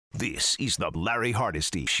This is the Larry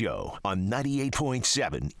Hardesty Show on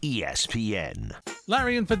 98.7 ESPN.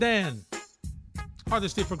 Larry and Fadan.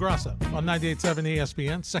 Hardesty Progressa on 98.7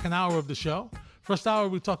 ESPN. Second hour of the show. First hour,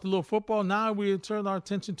 we talked a little football. Now we turn our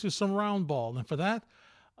attention to some round ball. And for that,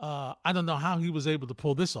 I don't know how he was able to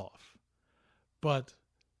pull this off. But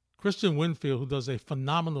Kristian Winfield, who does a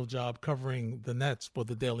phenomenal job covering the Nets for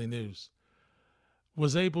the Daily News,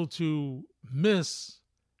 was able to miss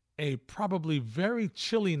a probably very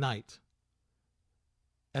chilly night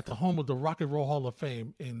at the home of the Rock and Roll Hall of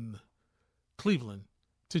Fame in Cleveland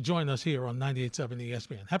to join us here on 98.7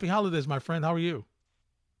 ESPN. Happy holidays, my friend. How are you?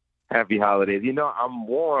 Happy holidays. You know, I'm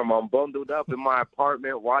warm. I'm bundled up in my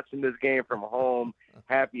apartment watching this game from home.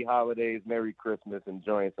 Happy holidays, Merry Christmas,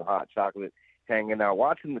 enjoying some hot chocolate, hanging out.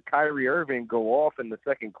 Watching the Kyrie Irving go off in the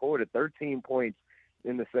second quarter, 13 points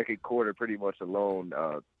in the second quarter, pretty much alone,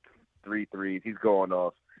 3 threes. He's going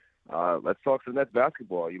off. Let's talk some Nets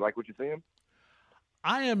basketball. You like what you're seeing?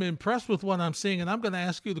 I am impressed with what I'm seeing, and I'm going to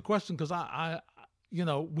ask you the question because I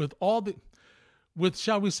with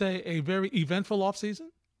shall we say a very eventful offseason,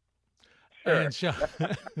 sure.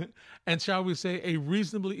 and shall we say a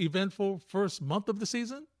reasonably eventful first month of the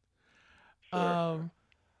season, Sure.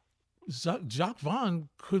 Jacque Vaughn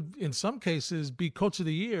could, in some cases, be coach of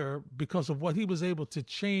the year because of what he was able to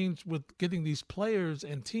change with getting these players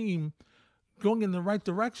and team going in the right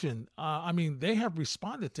direction. I mean, they have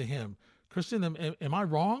responded to him. Kristian, am I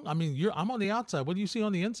wrong? I mean, I'm on the outside. What do you see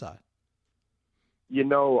on the inside? You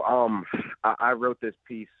know, I wrote this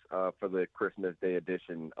piece for the Christmas Day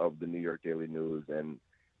edition of the New York Daily News, and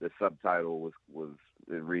the subtitle it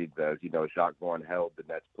reads as, you know, Jacque Vaughn held the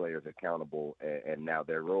Nets players accountable, and now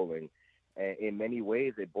they're rolling. And in many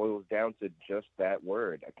ways, it boils down to just that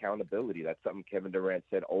word, accountability. That's something Kevin Durant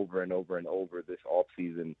said over and over and over this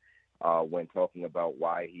offseason when talking about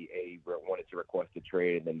why he, A, wanted to request a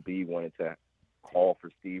trade, and then B, wanted to call for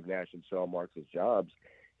Steve Nash and Sean Marks' jobs.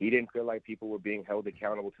 He didn't feel like people were being held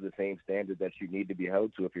accountable to the same standard that you need to be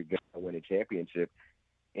held to if you're going to win a championship.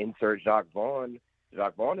 Insert Jacque Vaughn.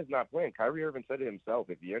 Jacque Vaughn is not playing. Kyrie Irving said it himself.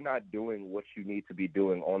 If you're not doing what you need to be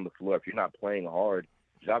doing on the floor, if you're not playing hard,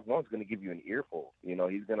 Jacque Vaughn's going to give you an earful. You know,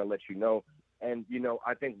 he's going to let you know. And, you know,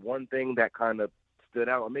 I think one thing that kind of stood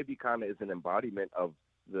out, or maybe kind of is an embodiment of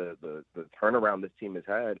the turnaround this team has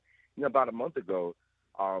had, you know, about a month ago,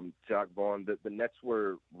 Jacque Vaughn, the Nets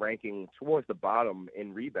were ranking towards the bottom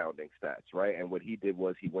in rebounding stats, right? And what he did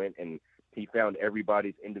was he went and he found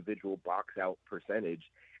everybody's individual box out percentage,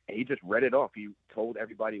 and he just read it off. He told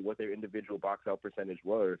everybody what their individual box out percentage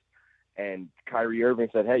was. And Kyrie Irving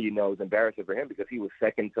said, hey, you know, it was embarrassing for him because he was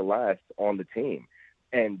second to last on the team.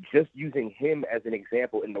 And just using him as an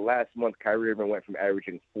example, in the last month, Kyrie Irving went from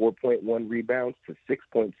averaging 4.1 rebounds to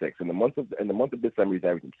 6.6. In the month of December, he's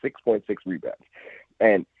averaging 6.6 rebounds.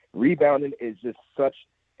 And rebounding is just such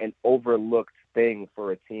an overlooked thing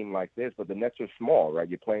for a team like this. But the Nets are small, right?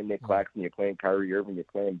 You're playing Nick Claxton, you're playing Kyrie Irving, you're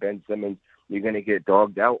playing Ben Simmons. You're going to get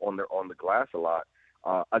dogged out on the glass a lot.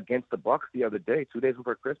 Against the Bucks the other day, 2 days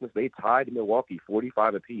before Christmas, they tied Milwaukee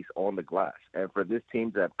 45 apiece on the glass. And for this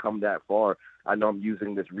team to have come that far, I know I'm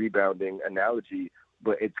using this rebounding analogy,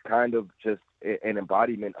 but it's kind of just an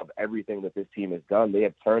embodiment of everything that this team has done. They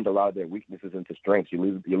have turned a lot of their weaknesses into strengths.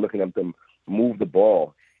 You're looking at them move the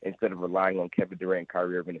ball instead of relying on Kevin Durant and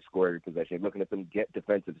Kyrie Irving to score every possession. You're looking at them get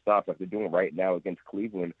defensive stops like they're doing right now against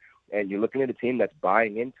Cleveland. And you're looking at a team that's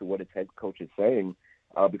buying into what its head coach is saying,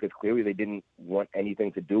 because clearly they didn't want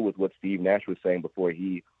anything to do with what Steve Nash was saying before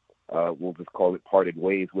he, we'll just call it, parted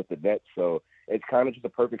ways with the Nets. So it's kind of just a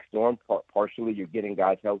perfect storm. Partially, you're getting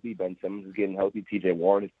guys healthy. Ben Simmons is getting healthy. T.J.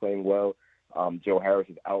 Warren is playing well. Joe Harris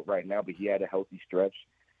is out right now, but he had a healthy stretch.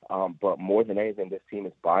 But more than anything, this team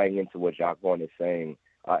is buying into what Jacque Vaughn is saying,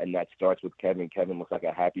 and that starts with Kevin. Kevin looks like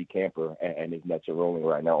a happy camper, and his Nets are rolling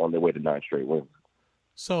right now on their way to 9 straight wins.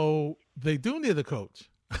 So they do need a coach.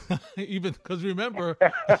 Even because remember,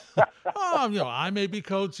 I may be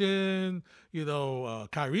coaching,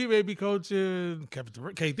 Kyrie may be coaching,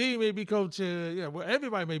 KD may be coaching,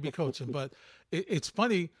 everybody may be coaching. But it's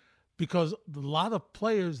funny because a lot of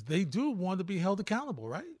players, they do want to be held accountable,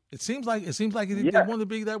 right? It seems like they want to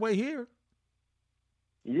be that way here.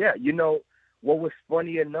 Yeah, what was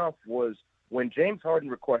funny enough was when James Harden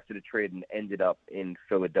requested a trade and ended up in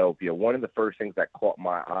Philadelphia, one of the first things that caught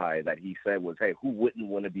my eye that he said was, hey, who wouldn't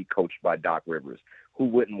want to be coached by Doc Rivers? Who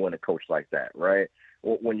wouldn't want to coach like that, right?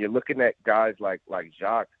 When you're looking at guys like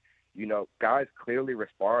Jacque, guys clearly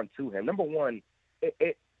respond to him. Number one,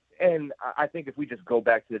 and I think if we just go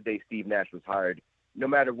back to the day Steve Nash was hired, no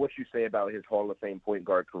matter what you say about his Hall of Fame point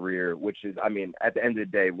guard career, which is, at the end of the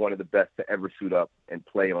day, one of the best to ever suit up and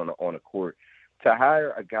play on a court, to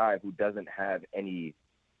hire a guy who doesn't have any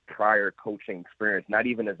prior coaching experience, not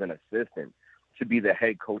even as an assistant, to be the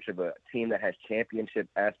head coach of a team that has championship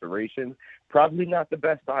aspirations, probably not the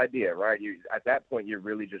best idea, right? At that point, you're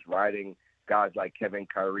really just riding guys like Kevin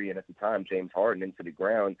Kyrie and at the time James Harden into the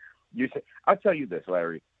ground. I'll tell you this,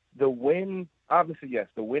 Larry. The win, obviously, yes,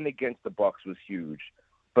 the win against the Bucks was huge.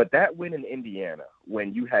 But that win in Indiana,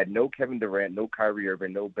 when you had no Kevin Durant, no Kyrie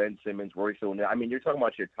Irving, no Ben Simmons, Royce O'Neal, I mean, you're talking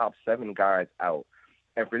about your top 7 guys out.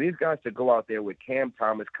 And for these guys to go out there with Cam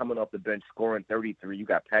Thomas coming off the bench scoring 33, you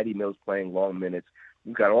got Patty Mills playing long minutes,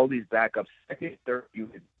 you got all these backups, second, third, you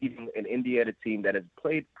beating an Indiana team that has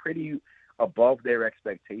played pretty above their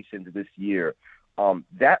expectations this year.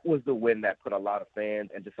 That was the win that put a lot of fans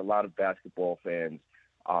and just a lot of basketball fans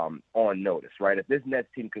on notice, right? If this Nets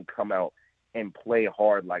team can come out and play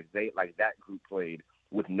hard like that group played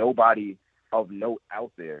with nobody of note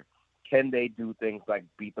out there, can they do things like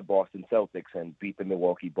beat the Boston Celtics and beat the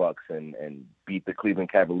Milwaukee Bucks and beat the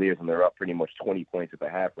Cleveland Cavaliers, and they're up pretty much 20 points at the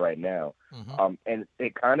half right now. Mm-hmm. And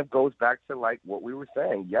it kind of goes back to like what we were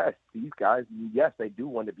saying. Yes, these guys, yes, they do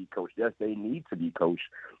want to be coached. Yes, they need to be coached,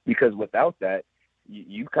 because without that,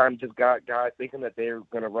 you kind of just got guys thinking that they're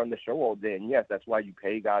going to run the show all day. And yes, that's why you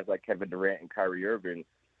pay guys like Kevin Durant and Kyrie Irving.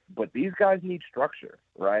 But these guys need structure,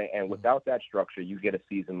 right? And without that structure, you get a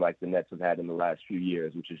season like the Nets have had in the last few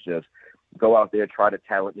years, which is just go out there, try to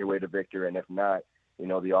talent your way to victory. And if not, the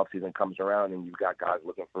offseason comes around and you've got guys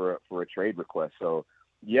looking for a trade request. So,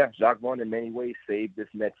 yeah, Jacque Vaughn in many ways saved this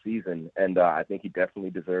Nets season. And I think he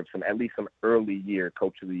definitely deserves at least some early year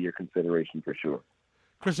Coach of the Year consideration for sure.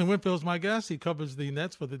 Kristian Winfield is my guest. He covers the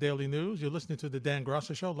Nets for the Daily News. You're listening to the Dan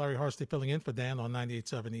Grasso Show. Larry Hardesty filling in for Dan on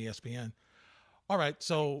 98.7 ESPN. All right,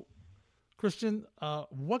 so, Kristian,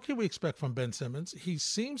 what can we expect from Ben Simmons? He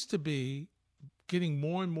seems to be getting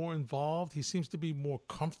more and more involved. He seems to be more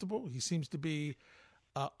comfortable. He seems to be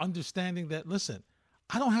understanding that, listen,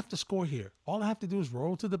 I don't have to score here. All I have to do is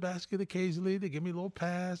roll to the basket occasionally. They give me a little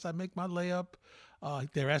pass. I make my layup.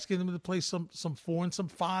 They're asking him to play some 4 and some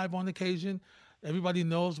 5 on occasion. Everybody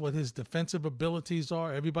knows what his defensive abilities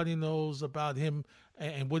are. Everybody knows about him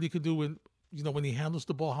and what he could do when he handles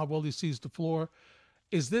the ball, how well he sees the floor.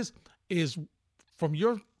 Is from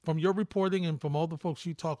your reporting and from all the folks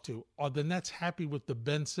you talk to, are the Nets happy with the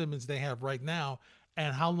Ben Simmons they have right now,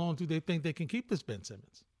 and how long do they think they can keep this Ben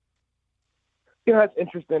Simmons? That's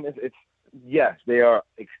interesting. Yes, they are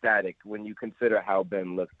ecstatic when you consider how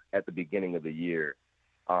Ben looked at the beginning of the year.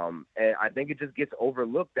 And I think it just gets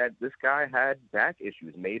overlooked that this guy had back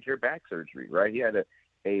issues, major back surgery, right? He had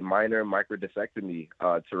a minor microdiscectomy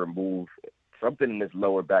to remove something in his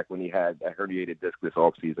lower back when he had a herniated disc this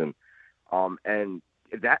offseason. And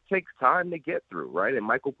that takes time to get through, right? And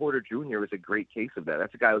Michael Porter Jr. is a great case of that.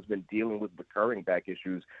 That's a guy who's been dealing with recurring back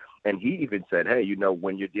issues. And he even said, hey,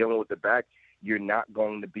 when you're dealing with the back, you're not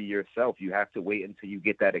going to be yourself. You have to wait until you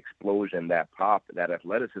get that explosion, that pop, that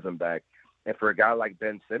athleticism back. And for a guy like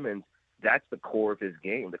Ben Simmons, that's the core of his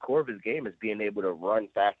game. The core of his game is being able to run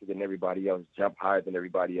faster than everybody else, jump higher than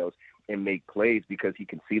everybody else, and make plays because he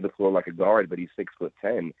can see the floor like a guard, but he's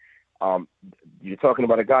 6'10". You're talking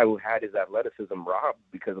about a guy who had his athleticism robbed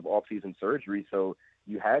because of off-season surgery, so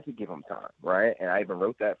you had to give him time, right? And I even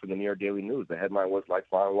wrote that for the New York Daily News. The headline was, like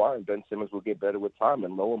fine wine, Ben Simmons will get better with time,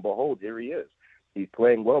 and lo and behold, here he is. He's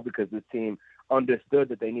playing well because this team understood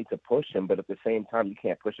that they need to push him, but at the same time, you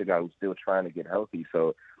can't push a guy who's still trying to get healthy.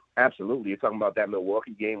 So, absolutely, you're talking about that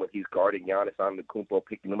Milwaukee game when he's guarding Giannis Antetokounmpo,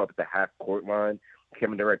 picking him up at the half-court line.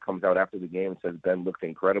 Kevin Durant comes out after the game and says Ben looks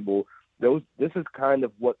incredible. This is kind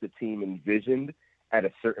of what the team envisioned at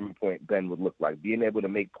a certain point Ben would look like, being able to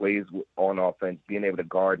make plays on offense, being able to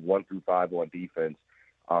guard 1 through 5 on defense.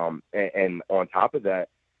 And on top of that,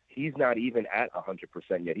 he's not even at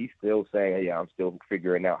 100% yet. He's still saying, hey, I'm still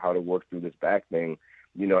figuring out how to work through this back thing.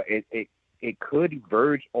 It could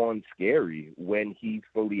verge on scary when he's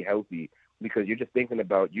fully healthy, because you're just thinking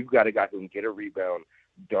about, you've got a guy who can get a rebound,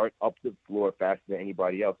 dart up the floor faster than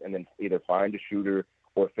anybody else, and then either find a shooter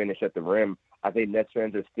or finish at the rim. I think Nets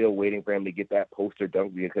fans are still waiting for him to get that poster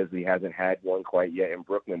dunk because he hasn't had one quite yet in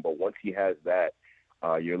Brooklyn. But once he has that,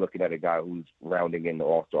 you're looking at a guy who's rounding in the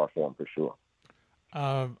all-star form for sure.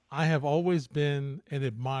 I have always been an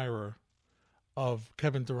admirer of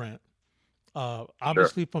Kevin Durant,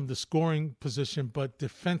 obviously from the scoring position, but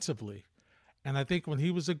defensively. And I think when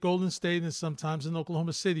he was at Golden State and sometimes in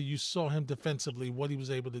Oklahoma City, you saw him defensively, what he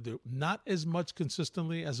was able to do. Not as much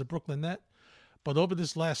consistently as a Brooklyn Net, but over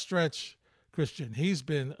this last stretch, Kristian, he's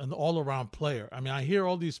been an all-around player. I mean, I hear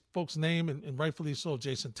all these folks' name, and rightfully so,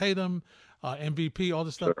 Jason Tatum, MVP, all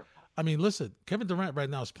this stuff. Sure. I mean, listen, Kevin Durant right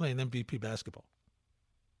now is playing MVP basketball.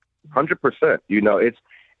 100%.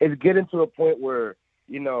 It's getting to a point where,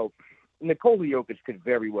 Nikola Jokic could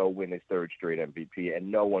very well win his third straight MVP,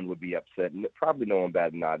 and no one would be upset. Probably no one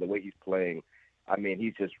bad an eye. The way he's playing, I mean,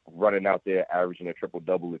 he's just running out there averaging a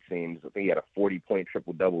triple-double, it seems. I think he had a 40-point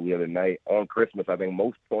triple-double the other night on Christmas. I think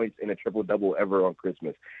most points in a triple-double ever on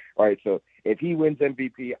Christmas. All right, so if he wins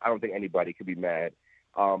MVP, I don't think anybody could be mad.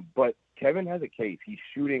 But Kevin has a case. He's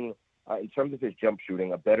shooting, in terms of his jump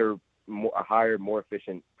shooting, a higher, more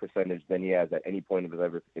efficient percentage than he has at any point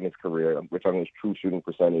in his career. We're talking his true shooting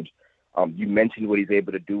percentage. You mentioned what he's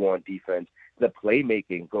able to do on defense. The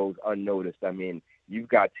playmaking goes unnoticed. I mean, you've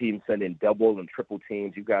got teams sending double and triple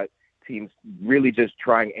teams. You've got teams really just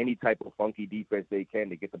trying any type of funky defense they can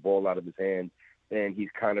to get the ball out of his hand, and he's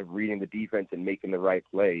kind of reading the defense and making the right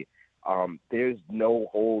play. There's no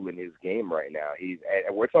hole in his game right now.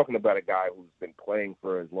 And we're talking about a guy who's been playing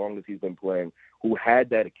for as long as he's been playing, who had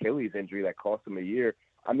that Achilles injury that cost him a year.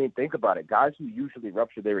 I mean, think about it. Guys who usually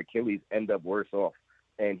rupture their Achilles end up worse off,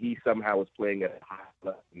 and he somehow was playing at a high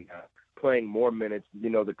level, playing more minutes.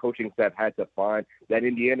 The coaching staff had to find that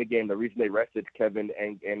Indiana game. The reason they rested Kevin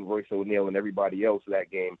and Royce O'Neal and everybody else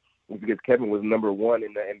that game was because Kevin was number one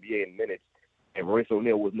in the NBA in minutes, and Royce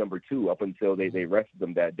O'Neal was number two up until they rested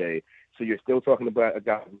them that day. So you're still talking about a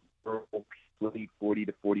guy who really 40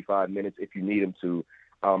 to 45 minutes if you need him to.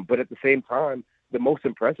 But at the same time, the most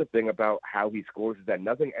impressive thing about how he scores is that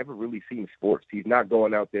nothing ever really seems forced. He's not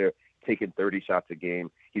going out there taking 30 shots a game.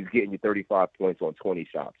 He's getting you 35 points on 20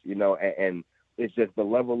 shots, and it's just the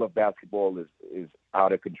level of basketball is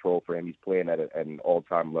out of control for him. He's playing at an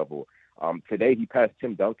all-time level. Today he passed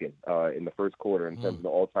Tim Duncan in the first quarter in terms of the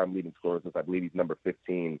all-time leading scorers. I believe he's number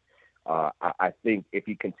 15. I think if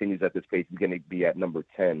he continues at this pace, he's going to be at number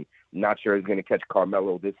 10. Not sure he's going to catch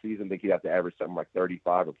Carmelo this season. I think he'd have to average something like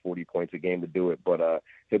 35 or 40 points a game to do it, but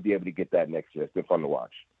he'll be able to get that next year. It's been fun to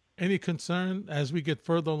watch. Any concern as we get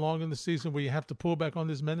further along in the season where you have to pull back on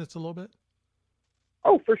his minutes a little bit?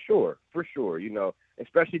 Oh, for sure.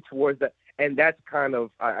 Especially towards that. And that's kind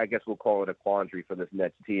of, I guess we'll call it a quandary for this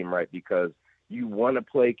Nets team, right? Because you want to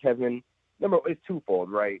play Kevin. Remember, it's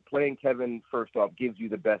twofold, right? Playing Kevin, first off, gives you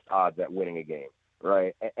the best odds at winning a game,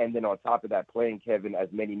 right? And then on top of that, playing Kevin as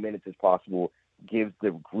many minutes as possible gives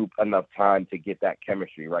the group enough time to get that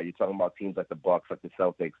chemistry, right? You're talking about teams like the Bucks, like the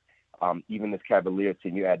Celtics, even this Cavaliers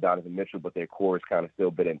team. You add Donovan Mitchell, but their core is kind of still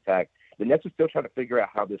a bit intact. The Nets are still trying to figure out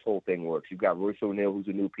how this whole thing works. You've got Royce O'Neal, who's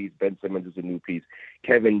a new piece. Ben Simmons is a new piece.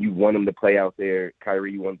 Kevin, you want him to play out there.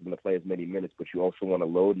 Kyrie, you want them to play as many minutes, but you also want to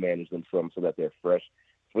load manage them so that they're fresh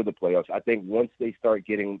for the playoffs. I think once they start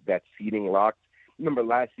getting that seeding locked, remember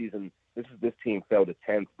last season, this team fell to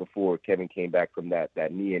 10th before Kevin came back from that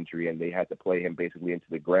knee injury, and they had to play him basically into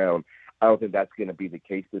the ground. I don't think that's going to be the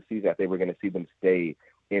case this season. I think we're going to see them stay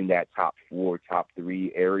in that top 4, top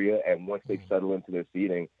 3 area, and once they settle into their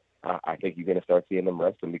seeding, I think you're going to start seeing them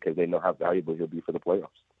rest him because they know how valuable he'll be for the playoffs.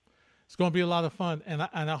 It's going to be a lot of fun, and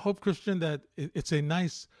I hope, Kristian, that it's a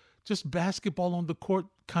nice just basketball on the court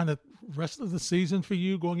kind of rest of the season for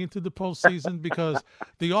you going into the postseason because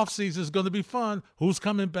the offseason is going to be fun. Who's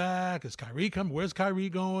coming back? Is Kyrie coming? Where's Kyrie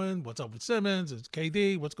going? What's up with Simmons? Is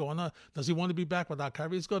KD? What's going on? Does he want to be back without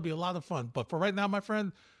Kyrie? It's going to be a lot of fun. But for right now, my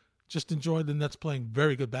friend, just enjoy the Nets playing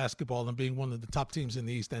very good basketball and being one of the top teams in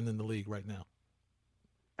the East and in the league right now.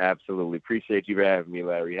 Absolutely. Appreciate you for having me,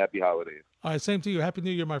 Larry. Happy holidays. All right, same to you. Happy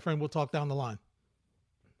New Year, my friend. We'll talk down the line.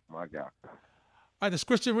 My God. All right, it's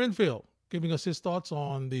Kristian Winfield giving us his thoughts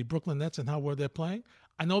on the Brooklyn Nets and how well they're playing.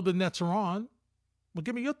 I know the Nets are on, but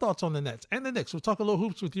give me your thoughts on the Nets and the Knicks. We'll talk a little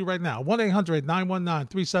hoops with you right now.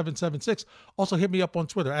 1-800-919-3776. Also hit me up on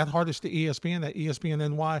Twitter at Hardesty ESPN, at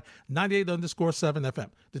ESPNNY 98_7 FM.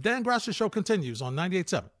 The Dan Grasser Show continues on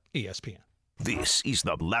 98.7 ESPN. This is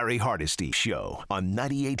the Larry Hardesty Show on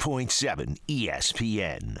 98.7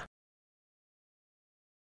 ESPN.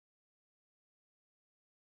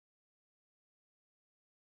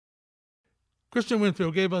 Kristian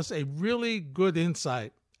Winfield gave us a really good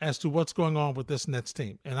insight as to what's going on with this Nets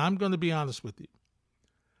team. And I'm going to be honest with you.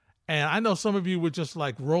 And I know some of you were just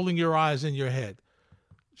like rolling your eyes in your head.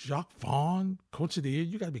 Jacque Vaughn, Coach of the Year?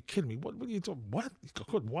 You got to be kidding me. What are you talking?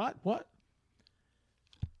 What? What?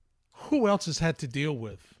 Who else has had to deal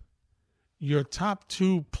with your top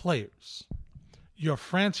 2 players, your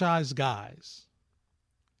franchise guys,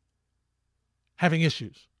 having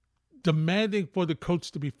issues, demanding for the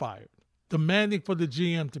coach to be fired, demanding for the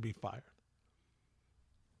GM to be fired,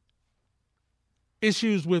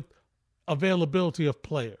 issues with availability of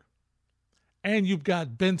player, and you've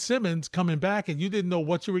got Ben Simmons coming back and you didn't know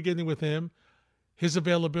what you were getting with him, his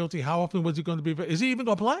availability, how often was he going to be, is he even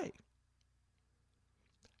going to play?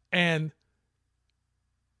 And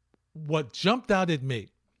what jumped out at me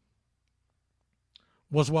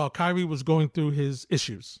was while Kyrie was going through his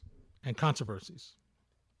issues and controversies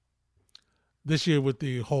this year with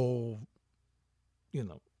the whole,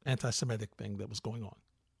 anti-Semitic thing that was going on.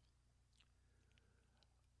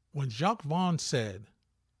 When Jacque Vaughn said,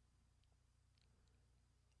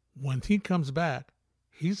 when he comes back,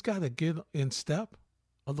 he's got to get in step,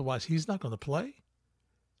 otherwise he's not going to play.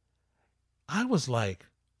 I was like,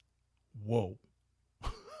 whoa.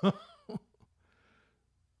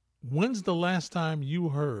 When's the last time you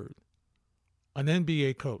heard an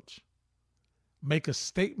NBA coach make a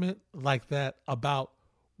statement like that about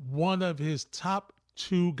one of his top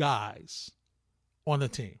two guys on the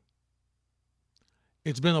team?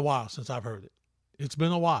 It's been a while since I've heard it. It's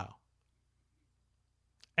been a while.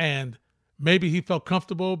 And maybe he felt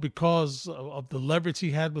comfortable because of the leverage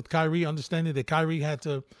he had with Kyrie, understanding that Kyrie had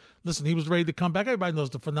to, listen, he was ready to come back. Everybody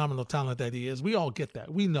knows the phenomenal talent that he is. We all get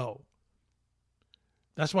that. We know.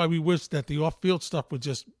 That's why we wish that the off-field stuff would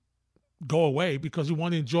just go away, because we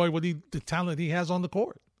want to enjoy the talent he has on the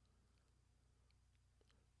court.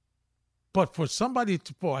 But for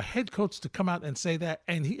for a head coach to come out and say that,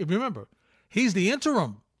 and remember, he's the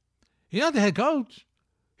interim. He's not the head coach.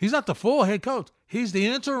 He's not the full head coach. He's the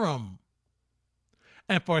interim.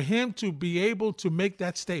 And for him to be able to make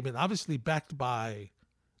that statement, obviously backed by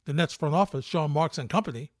the Nets front office, Sean Marks and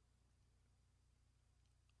company,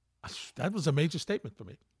 that was a major statement for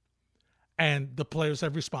me. And the players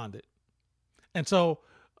have responded. And so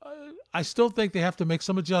I still think they have to make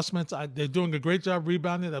some adjustments. They're doing a great job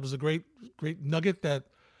rebounding. That was a great nugget that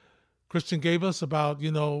Kristian gave us about,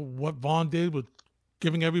 what Vaughn did with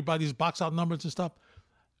giving everybody's box out numbers and stuff.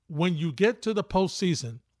 When you get to the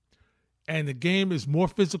postseason and the game is more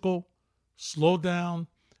physical, slow down,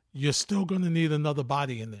 you're still going to need another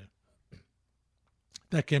body in there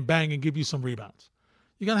that can bang and give you some rebounds.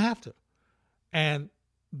 You're going to have to. And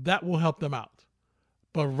that will help them out.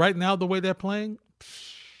 But right now, the way they're playing,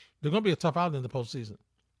 they're going to be a tough out in the postseason.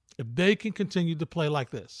 If they can continue to play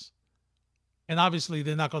like this, and obviously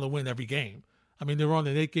they're not going to win every game. I mean, they're on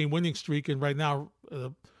an 8-game winning streak, and right now,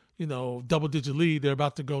 double-digit lead. They're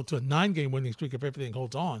about to go to a 9-game winning streak if everything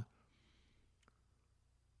holds on.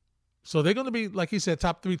 So they're going to be, like he said,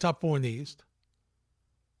 top 3, top 4 in the East.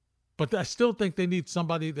 But I still think they need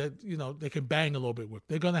somebody that, they can bang a little bit with.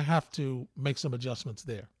 They're going to have to make some adjustments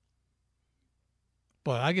there.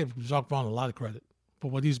 But I give Jacque Vaughn a lot of credit for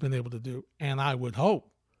what he's been able to do. And I would hope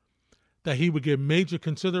that he would get major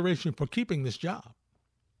consideration for keeping this job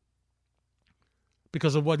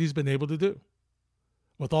because of what he's been able to do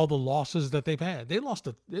with all the losses that they've had. They lost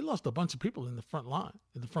a bunch of people in the front line,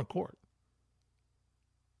 in the front court.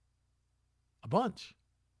 A bunch.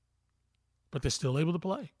 But they're still able to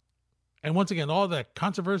play. And once again, all that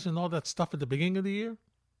controversy and all that stuff at the beginning of the year, you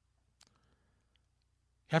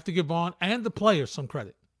have to give Vaughn and the players some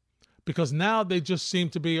credit. Because now they just seem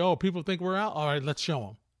to be, people think we're out? All right, let's show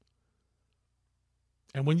them.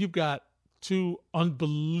 And when you've got two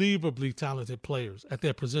unbelievably talented players at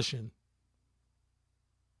their position,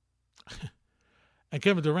 and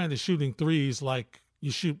Kevin Durant is shooting threes like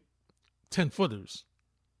you shoot 10-footers,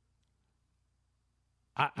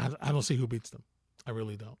 I don't see who beats them. I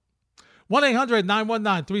really don't.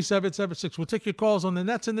 1-800-919-3776. We'll take your calls on the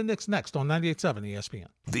Nets and the Knicks next on 98.7 ESPN.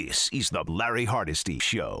 This is the Larry Hardesty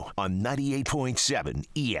Show on 98.7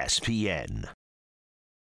 ESPN.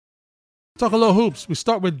 Talk a little hoops. We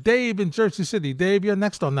start with Dave in Jersey City. Dave, you're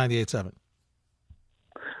next on 98.7.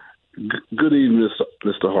 Good evening,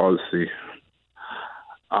 Mr. Hardesty.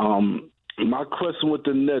 My question with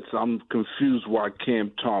the Nets, I'm confused why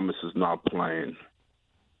Cam Thomas is not playing.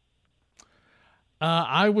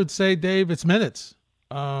 I would say, Dave, it's minutes.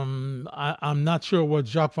 I'm not sure what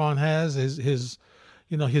Jacque Vaughn has, his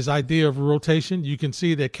idea of rotation. You can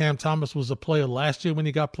see that Cam Thomas was a player last year when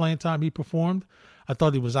he got playing time. He performed. I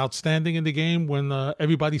thought he was outstanding in the game when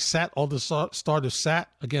everybody sat, all the starters sat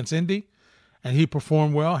against Indy, and he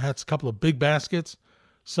performed well, had a couple of big baskets.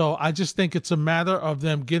 So I just think it's a matter of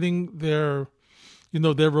them getting their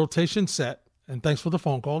rotation set. And thanks for the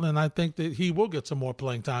phone call. And I think that he will get some more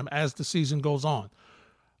playing time as the season goes on,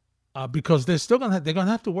 because they're still going to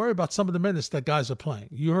have to worry about some of the minutes that guys are playing.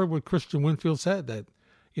 You heard what Kristian Winfield said, that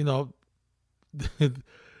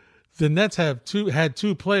the Nets had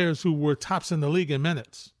two players who were tops in the league in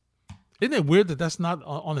minutes. Isn't it weird that that's not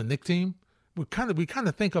on a Knicks team? We kind of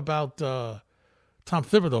think about Tom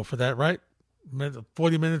Thibodeau for that, right?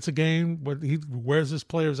 40 minutes a game where he wears his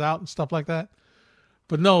players out and stuff like that.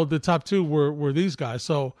 But no, the top two were these guys.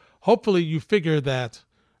 So hopefully you figure that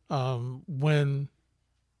when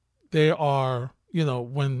they are,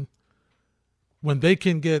 when they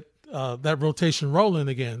can get that rotation rolling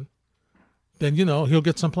again, then, he'll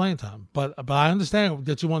get some playing time. But I understand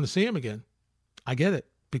that you want to see him again. I get it,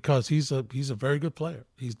 because he's a very good player.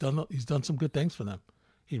 He's done some good things for them.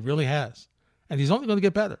 He really has. And he's only going to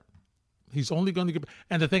get better.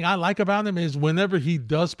 And the thing I like about him is whenever he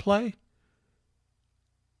does play,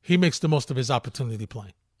 he makes the most of his opportunity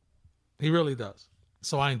playing. He really does.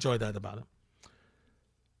 So I enjoy that about him.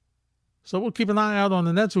 So we'll keep an eye out on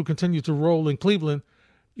the Nets, who continue to roll in Cleveland.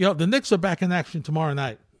 The Knicks are back in action tomorrow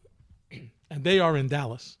night, and they are in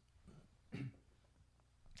Dallas.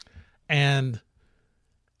 And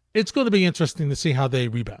it's going to be interesting to see how they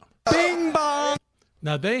rebound. Bing bong!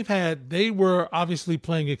 Now, they were obviously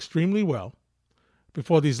playing extremely well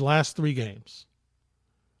before these last 3 games.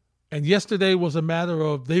 And yesterday was a matter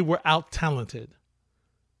of they were out-talented.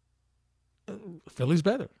 Philly's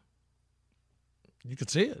better. You can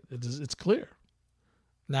see it. It's clear.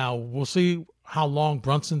 Now, we'll see how long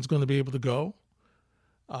Brunson's going to be able to go,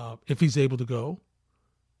 if he's able to go.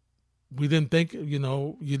 We didn't think, you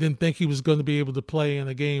didn't think he was going to be able to play in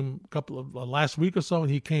a game last week or so,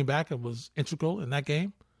 and he came back and was integral in that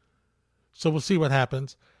game. So we'll see what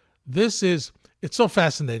happens. It's so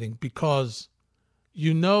fascinating because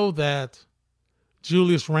you know that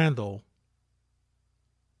Julius Randle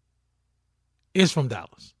is from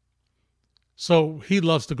Dallas. So he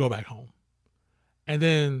loves to go back home. And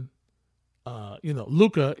then,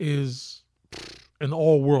 Luka is an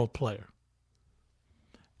all-world player.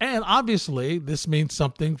 And obviously, this means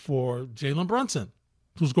something for Jalen Brunson,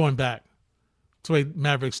 who's going back to a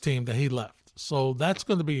Mavericks team that he left. So that's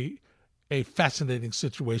going to be a fascinating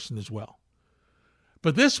situation as well.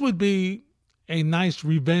 But this would be a nice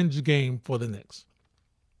revenge game for the Knicks.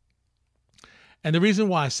 And the reason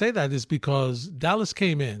why I say that is because Dallas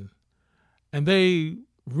came in and they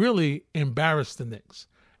really embarrassed the Knicks.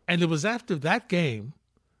 And it was after that game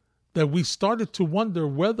that we started to wonder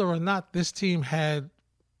whether or not this team had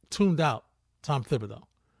tuned out Tom Thibodeau,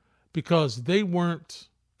 because they weren't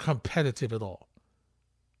competitive at all.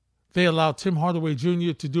 They allowed Tim Hardaway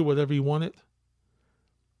Jr. to do whatever he wanted.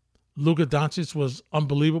 Luka Doncic was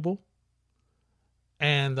unbelievable.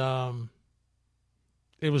 And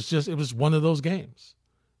it was one of those games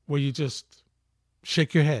where you just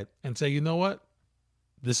shake your head and say, you know what?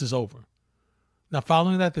 This is over. Now,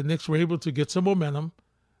 following that, the Knicks were able to get some momentum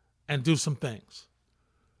and do some things.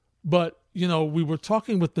 But, we were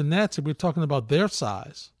talking with the Nets and we were talking about their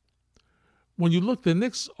size. When you look, the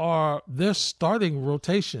Knicks their starting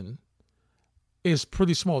rotation is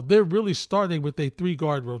pretty small. They're really starting with a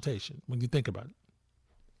 3-guard rotation when you think about it.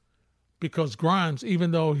 Because Grimes,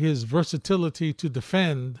 even though his versatility to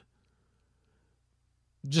defend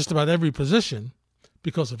just about every position,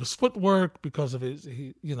 because of his footwork, because of his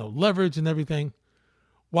leverage and everything,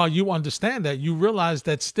 while you understand that, you realize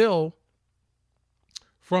that still,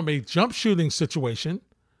 from a jump shooting situation,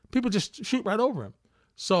 people just shoot right over him.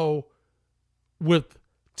 So with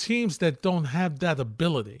teams that don't have that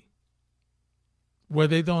ability, where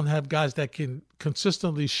they don't have guys that can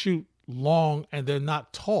consistently shoot long and they're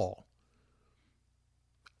not tall,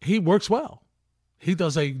 he works well. He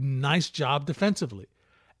does a nice job defensively,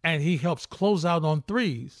 and he helps close out on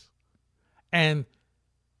threes. And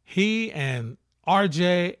he and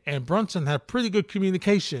RJ and Brunson have pretty good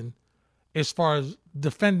communication as far as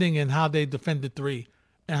defending and how they defend the three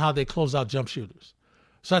and how they close out jump shooters.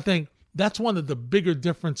 So I think that's one of the bigger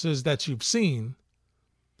differences that you've seen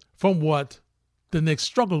from what the Knicks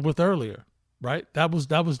struggled with earlier, right? That was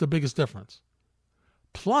the biggest difference.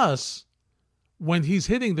 Plus, when he's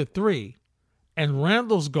hitting the three and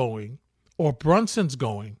Randall's going or Brunson's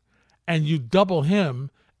going and you double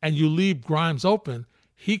him and you leave Grimes open,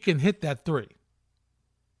 he can hit that three.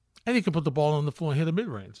 And he can put the ball on the floor and hit a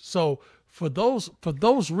mid-range. So for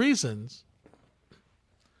those reasons,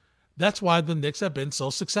 that's why the Knicks have been so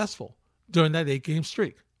successful during that 8-game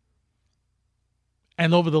streak.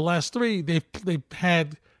 And over the last 3, they've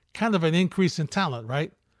had kind of an increase in talent,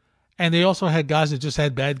 right? And they also had guys that just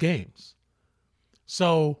had bad games.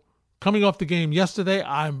 So coming off the game yesterday,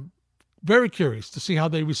 I'm very curious to see how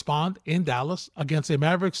they respond in Dallas against a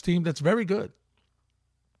Mavericks team that's very good.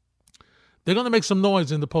 They're going to make some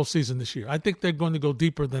noise in the postseason this year. I think they're going to go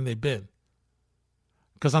deeper than they've been,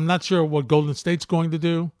 because I'm not sure what Golden State's going to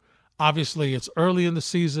do. Obviously, it's early in the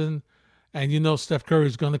season, and Steph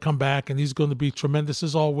Curry's going to come back, and he's going to be tremendous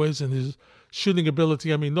as always, and his shooting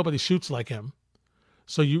ability, nobody shoots like him.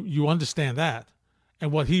 So you understand that,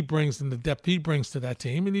 and what he brings and the depth he brings to that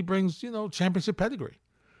team, and he brings, championship pedigree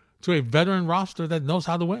to a veteran roster that knows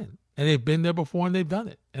how to win. And they've been there before, and they've done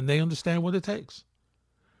it, and they understand what it takes.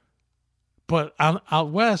 But out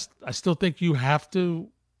west, I still think you have to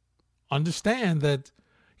understand that,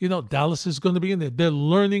 Dallas is going to be in there. They're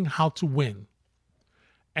learning how to win.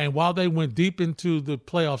 And while they went deep into the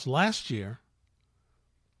playoffs last year,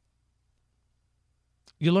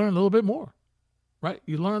 you learn a little bit more, right?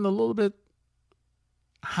 You learn a little bit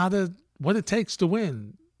what it takes to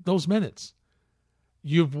win those minutes.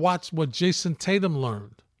 You've watched what Jason Tatum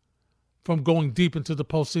learned from going deep into the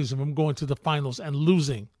postseason, from going to the finals and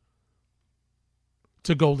losing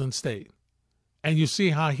to Golden State. And you see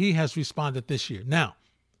how he has responded this year. Now,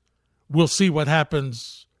 we'll see what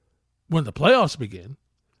happens when the playoffs begin.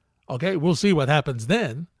 Okay, we'll see what happens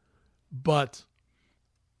then. But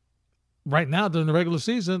right now, during the regular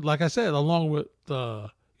season, like I said, along with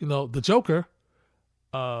the Joker,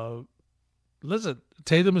 listen,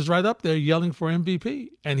 Tatum is right up there yelling for MVP,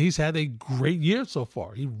 and he's had a great year so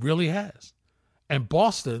far. He really has. And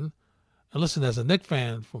Boston, and listen, as a Knicks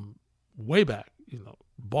fan from way back,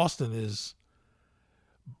 Boston,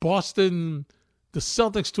 the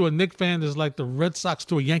Celtics to a Knicks fan is like the Red Sox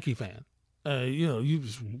to a Yankee fan. You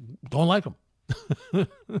just don't like them.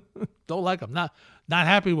 Don't like them. Not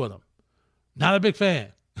happy with them. Not a big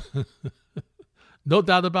fan. No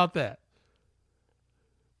doubt about that.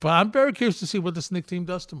 But I'm very curious to see what this Knicks team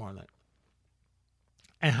does tomorrow night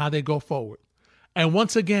and how they go forward. And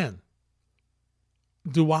once again,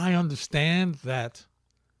 do I understand that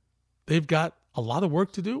they've got a lot of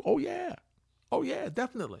work to do? Oh, yeah. Oh, yeah,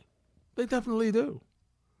 definitely. They definitely do.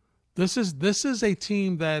 This is a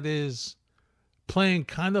team that is playing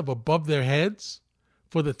kind of above their heads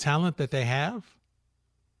for the talent that they have.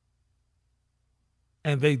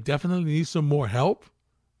 And they definitely need some more help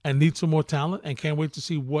and need some more talent, and can't wait to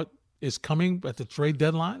see what is coming at the trade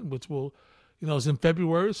deadline, which will, is in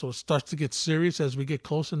February. So it starts to get serious as we get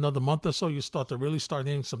close, another month or so. You start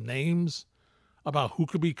naming some names about who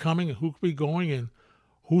could be coming and who could be going and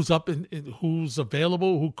who's up and who's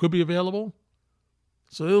available, who could be available.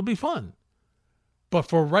 So it'll be fun. But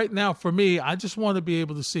for right now, for me, I just want to be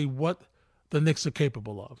able to see what the Knicks are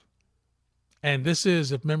capable of. And this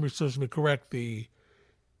is, if memory serves me correct, the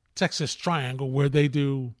Texas Triangle, where they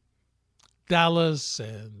do Dallas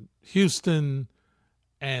and Houston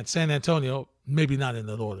and San Antonio, maybe not in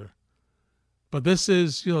that order. But this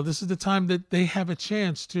is the time that they have a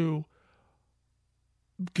chance to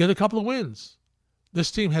get a couple of wins.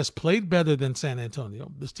 This team has played better than San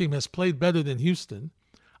Antonio. This team has played better than Houston.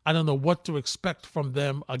 I don't know what to expect from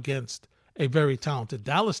them against a very talented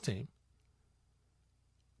Dallas team.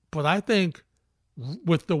 But I think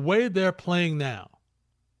with the way they're playing now,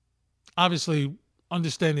 obviously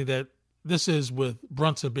understanding that this is with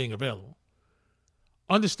Brunson being available,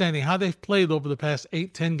 understanding how they've played over the past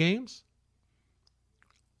 8-10 games,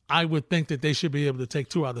 I would think that they should be able to take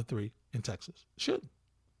 2 out of 3 in Texas. Should.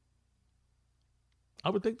 I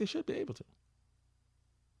would think they should be able to.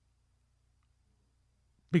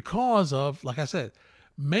 Because of, like I said,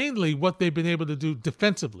 mainly what they've been able to do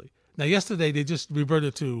defensively. Now, yesterday they just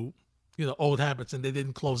reverted to, old habits and they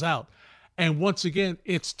didn't close out. And once again,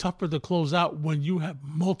 it's tougher to close out when you have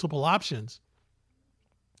multiple options.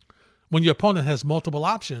 When your opponent has multiple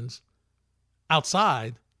options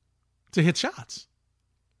outside to hit shots.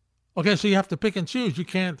 Okay, so you have to pick and choose. You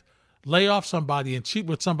can't lay off somebody and cheat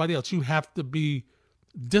with somebody else. You have to be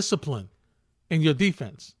disciplined in your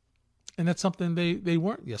defense. And that's something they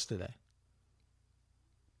weren't yesterday.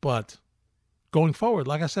 But going forward,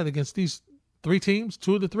 like I said, against these 3 teams,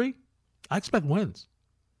 2 of the 3, I expect wins.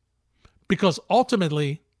 Because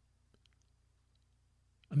ultimately,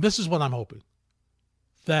 and this is what I'm hoping,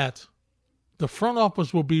 that the front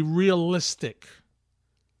office will be realistic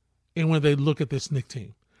in when they look at this Knicks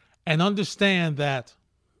team and understand that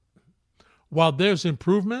while there's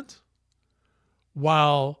improvement,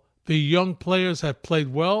 while the young players have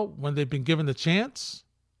played well when they've been given the chance,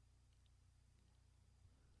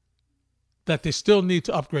 that they still need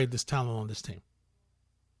to upgrade this talent on this team.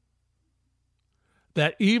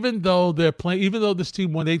 That even though this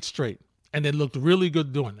team won 8 straight, and they looked really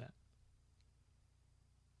good doing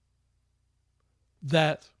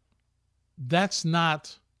that, that's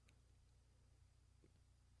not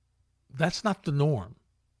the norm.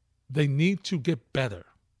 They need to get better.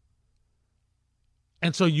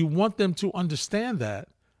 And so you want them to understand that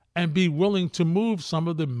and be willing to move some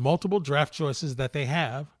of the multiple draft choices that they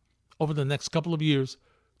have over the next couple of years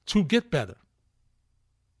to get better.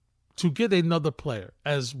 To get another player,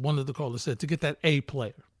 as one of the callers said, to get that A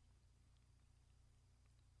player.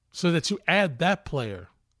 So that you add that player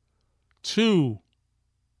to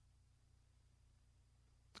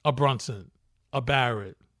a Brunson, a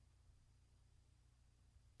Barrett.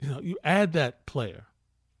 You add that player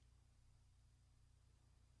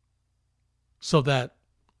so that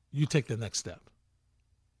you take the next step.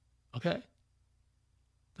 Okay?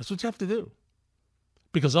 That's what you have to do.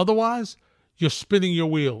 Because otherwise, you're spinning your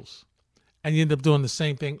wheels and you end up doing the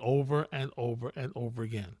same thing over and over and over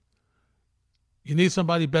again. You need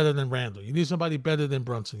somebody better than Randall. You need somebody better than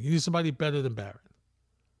Brunson. You need somebody better than Barrett.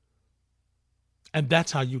 And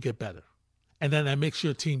that's how you get better. And then that makes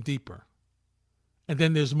your team deeper. And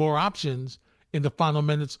then there's more options in the final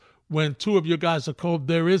minutes when two of your guys are cold.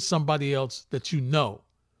 There is somebody else that you know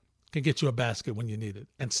can get you a basket when you need it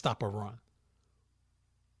and stop a run.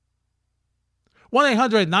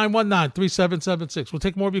 1-800-919-3776. We'll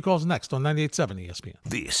take more of your calls next on 98.7 ESPN.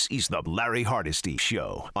 This is the Larry Hardesty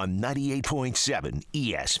Show on 98.7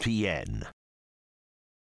 ESPN.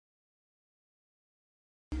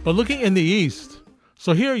 But looking in the East,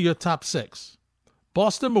 so here are your top six.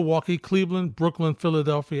 Boston, Milwaukee, Cleveland, Brooklyn,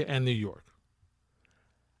 Philadelphia, and New York.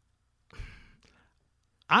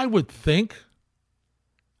 I would think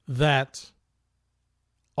that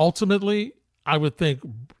ultimately, I would think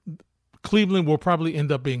Cleveland will probably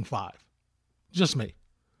end up being 5. Just me.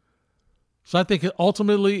 So I think it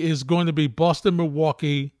ultimately is going to be Boston,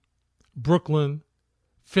 Milwaukee, Brooklyn,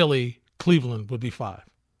 Philly, Cleveland would be 5.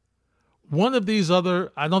 One of these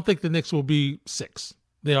other, I don't think the Knicks will be 6.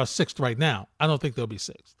 They are 6th right now. I don't think they'll be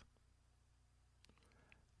 6th.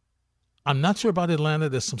 I'm not sure about Atlanta.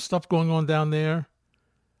 There's some stuff going on down there.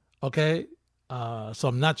 Okay? So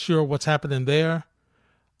I'm not sure what's happening there.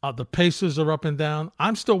 The Pacers are up and down.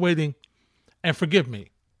 I'm still waiting. And forgive me,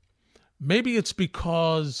 maybe it's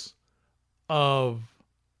because of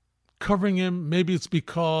covering him. Maybe it's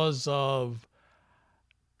because of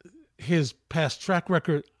his past track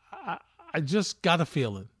record. I just got a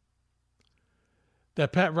feeling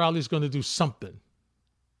that Pat Riley's going to do something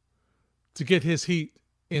to get his Heat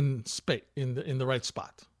in the right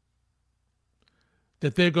spot.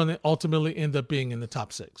 That they're going to ultimately end up being in the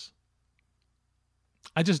top 6.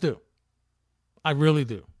 I just do. I really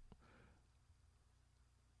do.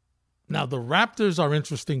 Now, the Raptors are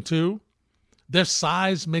interesting too. Their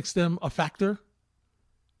size makes them a factor.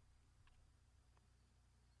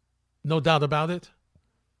 No doubt about it.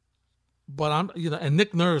 But and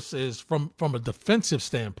Nick Nurse is from a defensive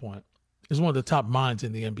standpoint, is one of the top minds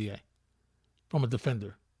in the NBA. From a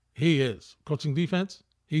defender. He is. Coaching defense,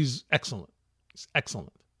 he's excellent. He's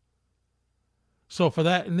excellent. So for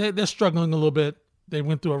that, and they're struggling a little bit. They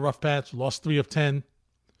went through a rough patch, lost 3 of 10.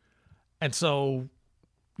 And so,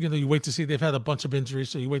 you wait to see. They've had a bunch of injuries,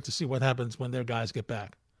 so you wait to see what happens when their guys get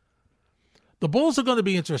back. The Bulls are going to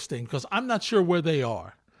be interesting because I'm not sure where they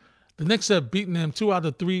are. The Knicks have beaten them 2 out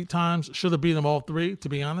of 3 times. Should have beaten them all 3, to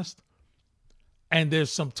be honest. And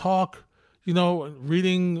there's some talk,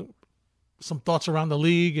 reading some thoughts around the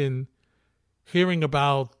league and hearing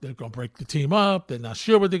about they're going to break the team up. They're not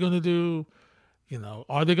sure what they're going to do.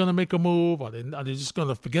 Are they going to make a move? Are they just going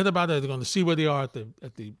to forget about it? Are they going to see where they are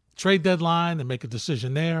at the trade deadline and make a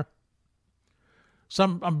decision there?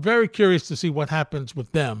 So I'm very curious to see what happens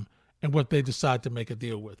with them and what they decide to make a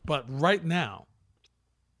deal with. But right now,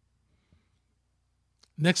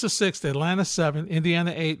 Knicks are 6th, Atlanta 7,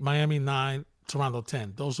 Indiana 8, Miami 9, Toronto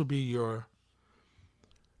 10. Those will be your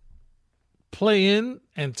play-in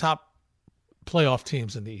and top playoff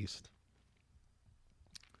teams in the East.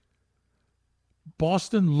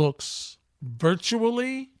 Boston looks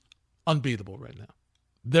virtually unbeatable right now.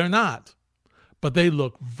 They're not, but they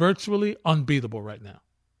look virtually unbeatable right now.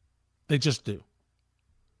 They just do.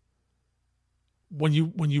 When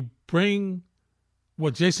you bring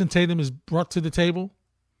what Jason Tatum has brought to the table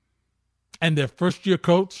and their first-year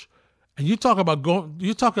coach, and you talk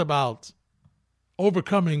about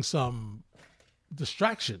overcoming some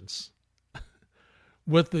distractions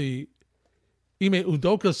with the Ime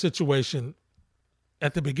Udoka situation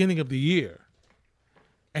at the beginning of the year,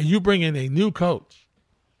 and you bring in a new coach,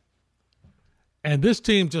 and this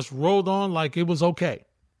team just rolled on like it was okay.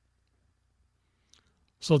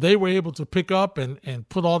 So they were able to pick up and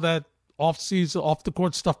put all that off-season,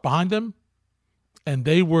 off-the-court stuff behind them, and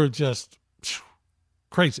they were just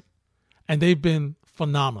crazy. And they've been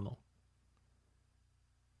phenomenal.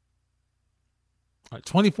 All right,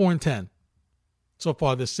 24-10 so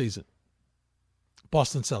far this season.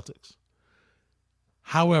 Boston Celtics.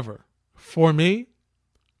 However, for me,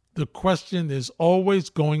 the question is always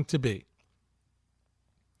going to be,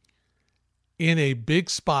 in a big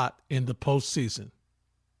spot in the postseason,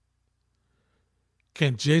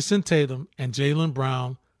 can Jason Tatum and Jaylen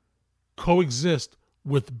Brown coexist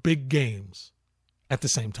with big games at the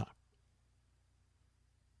same time?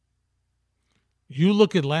 You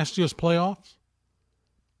look at last year's playoffs,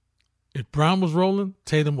 if Brown was rolling,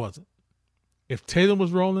 Tatum wasn't. If Tatum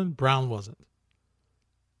was rolling, Brown wasn't.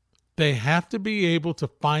 They have to be able to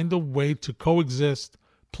find a way to coexist,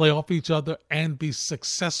 play off each other, and be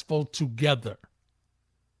successful together.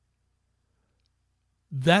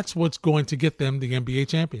 That's what's going to get them the NBA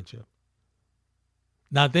championship.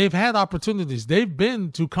 Now, they've had opportunities. They've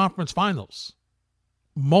been to conference finals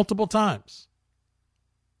multiple times.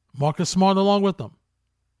 Marcus Smart along with them.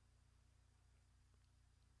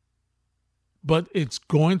 But it's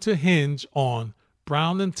going to hinge on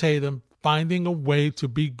Brown and Tatum finding a way to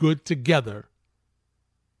be good together.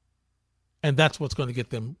 And that's what's going to get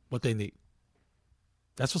them what they need.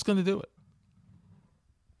 That's what's going to do it.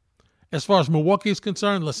 As far as Milwaukee is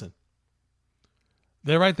concerned, listen,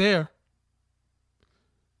 they're right there.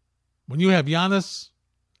 When you have Giannis,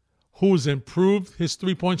 who's improved his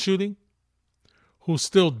three-point shooting, who's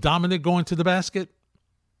still dominant going to the basket,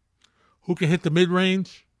 who can hit the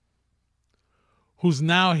mid-range, who's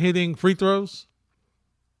now hitting free throws,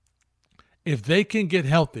 if they can get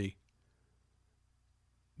healthy,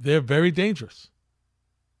 they're very dangerous.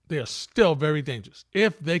 They are still very dangerous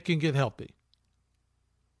if they can get healthy.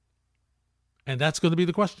 And that's going to be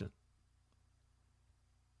the question.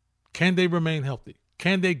 Can they remain healthy?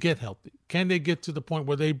 Can they get healthy? Can they get to the point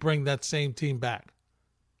where they bring that same team back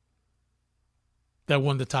that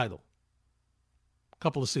won the title a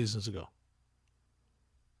couple of seasons ago?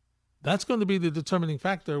 That's going to be the determining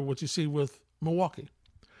factor, what you see with Milwaukee.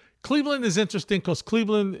 Cleveland is interesting because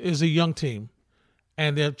Cleveland is a young team,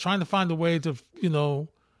 and they're trying to find a way to,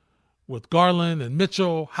 with Garland and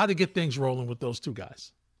Mitchell, how to get things rolling with those two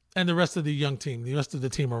guys and the rest of the young team, the rest of the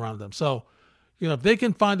team around them. So, if they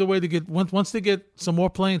can find a way to get, once they get some more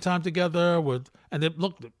playing time together and they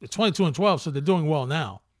look, they're 22-12, so they're doing well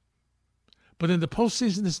now. But in the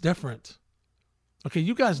postseason, it's different. Okay,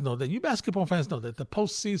 you guys know that. You basketball fans know that the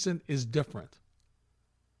postseason is different.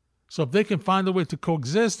 So if they can find a way to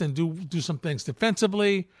coexist and do some things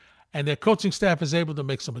defensively, and their coaching staff is able to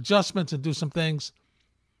make some adjustments and do some things,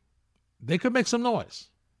 they could make some noise.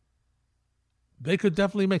 They could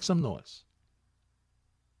definitely make some noise.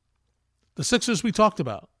 The Sixers we talked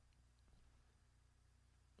about.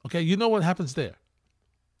 Okay, you know what happens there.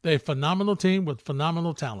 They're a phenomenal team with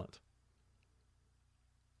phenomenal talent.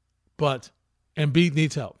 But Embiid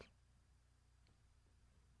needs help.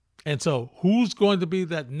 And so who's going to be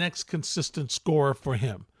that next consistent scorer for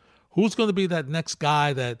him? Who's going to be that next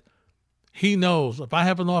guy that he knows, if I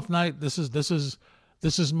have an off night, this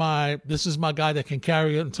is my guy that can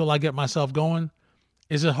carry it until I get myself going?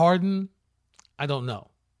 Is it Harden? I don't know.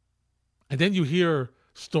 And then you hear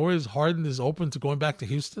stories Harden is open to going back to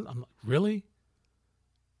Houston. I'm like, really?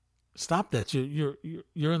 Stop that. You're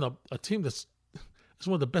in a team that's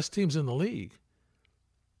one of the best teams in the league.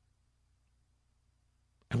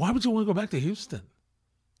 And why would you want to go back to Houston?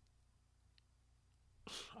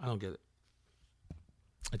 I don't get it.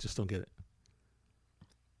 I just don't get it.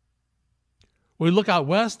 When we look out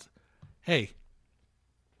west, hey,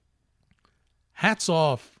 hats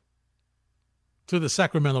off to the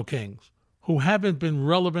Sacramento Kings, who haven't been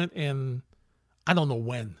relevant in, I don't know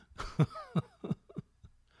when.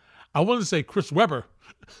 I want to say Chris Webber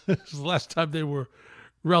is the last time they were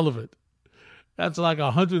relevant. That's like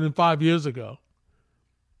 105 years ago.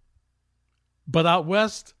 But out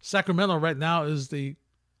west, Sacramento right now is the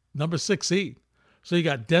number 6 seed. So you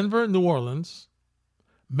got Denver, New Orleans,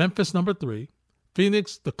 Memphis number 3,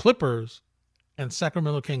 Phoenix, the Clippers, and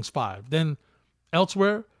Sacramento Kings 5. Then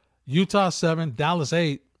elsewhere, Utah 7, Dallas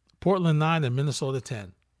 8, Portland 9, and Minnesota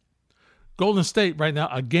 10. Golden State right now,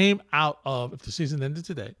 a game out of, if the season ended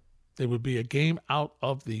today, they would be a game out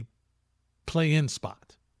of the play-in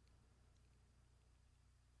spot.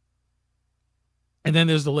 And then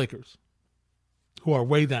there's the Lakers, who are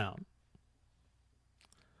way down.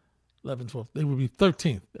 11, 12. They would be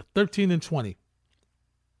 13th. 13 and 20.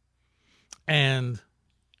 And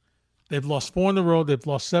they've lost 4 in a row. They've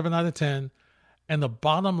lost 7 out of 10. And the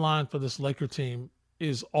bottom line for this Laker team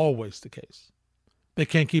is always the case. They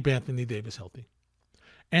can't keep Anthony Davis healthy.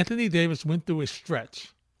 Anthony Davis went through a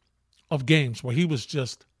stretch of games where he was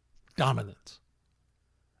just dominant.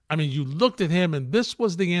 I mean, you looked at him, and this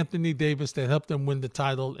was the Anthony Davis that helped them win the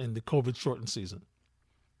title in the COVID-shortened season.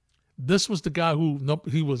 This was the guy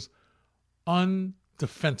he was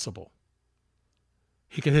undefensible.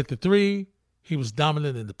 He could hit the three. He was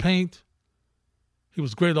dominant in the paint. He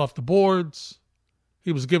was great off the boards.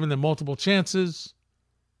 He was giving them multiple chances.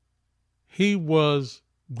 He was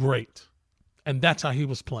great. And that's how he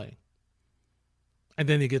was playing. And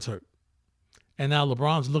then he gets hurt. And now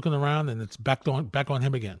LeBron's looking around, and it's back on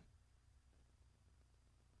him again.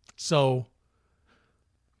 So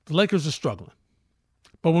the Lakers are struggling.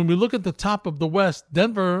 But when we look at the top of the West,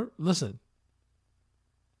 Denver, listen,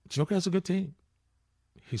 Joker has a good team.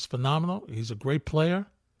 He's phenomenal. He's a great player.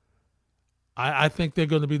 I think they're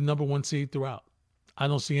going to be the number 1 seed throughout. I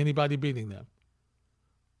don't see anybody beating them.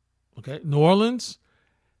 Okay, New Orleans,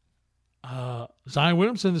 Zion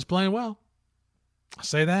Williamson is playing well. I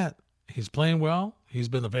say that. He's playing well. He's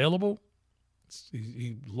been available.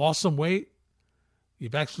 He lost some weight.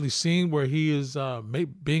 You've actually seen where he is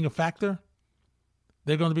being a factor.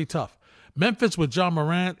 They're going to be tough. Memphis with John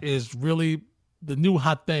Morant is really the new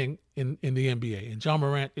hot thing in the NBA. And John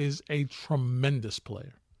Morant is a tremendous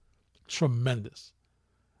player. Tremendous.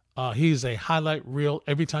 He's a highlight reel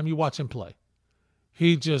every time you watch him play.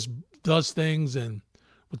 He just does things, and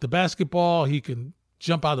with the basketball, he can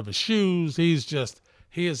jump out of his shoes. He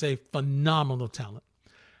is a phenomenal talent.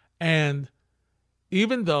 And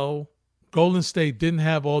even though Golden State didn't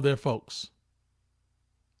have all their folks,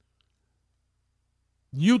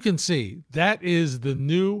 you can see that is the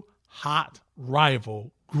new hot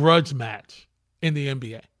rival grudge match in the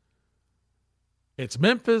NBA. It's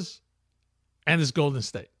Memphis and it's Golden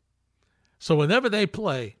State. So whenever they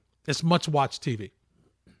play, it's must-watch TV.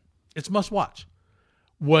 It's must-watch.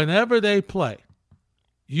 Whenever they play,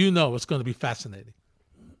 you know it's going to be fascinating.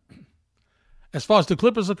 As far as the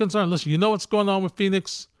Clippers are concerned, listen, you know what's going on with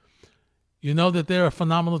Phoenix. You know that they're a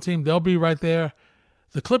phenomenal team. They'll be right there.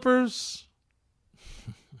 The Clippers,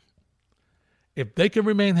 if they can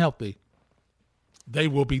remain healthy, they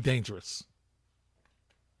will be dangerous.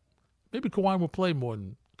 Maybe Kawhi will play more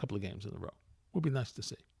than a couple of games in a row. Would be nice to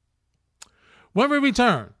see. When we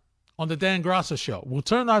return on the Dan Graca Show, we'll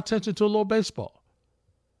turn our attention to a little baseball.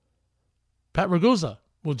 Pat Ragusa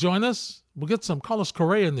will join us. We'll get some Carlos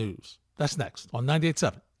Correa news. That's next on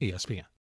 98.7 ESPN.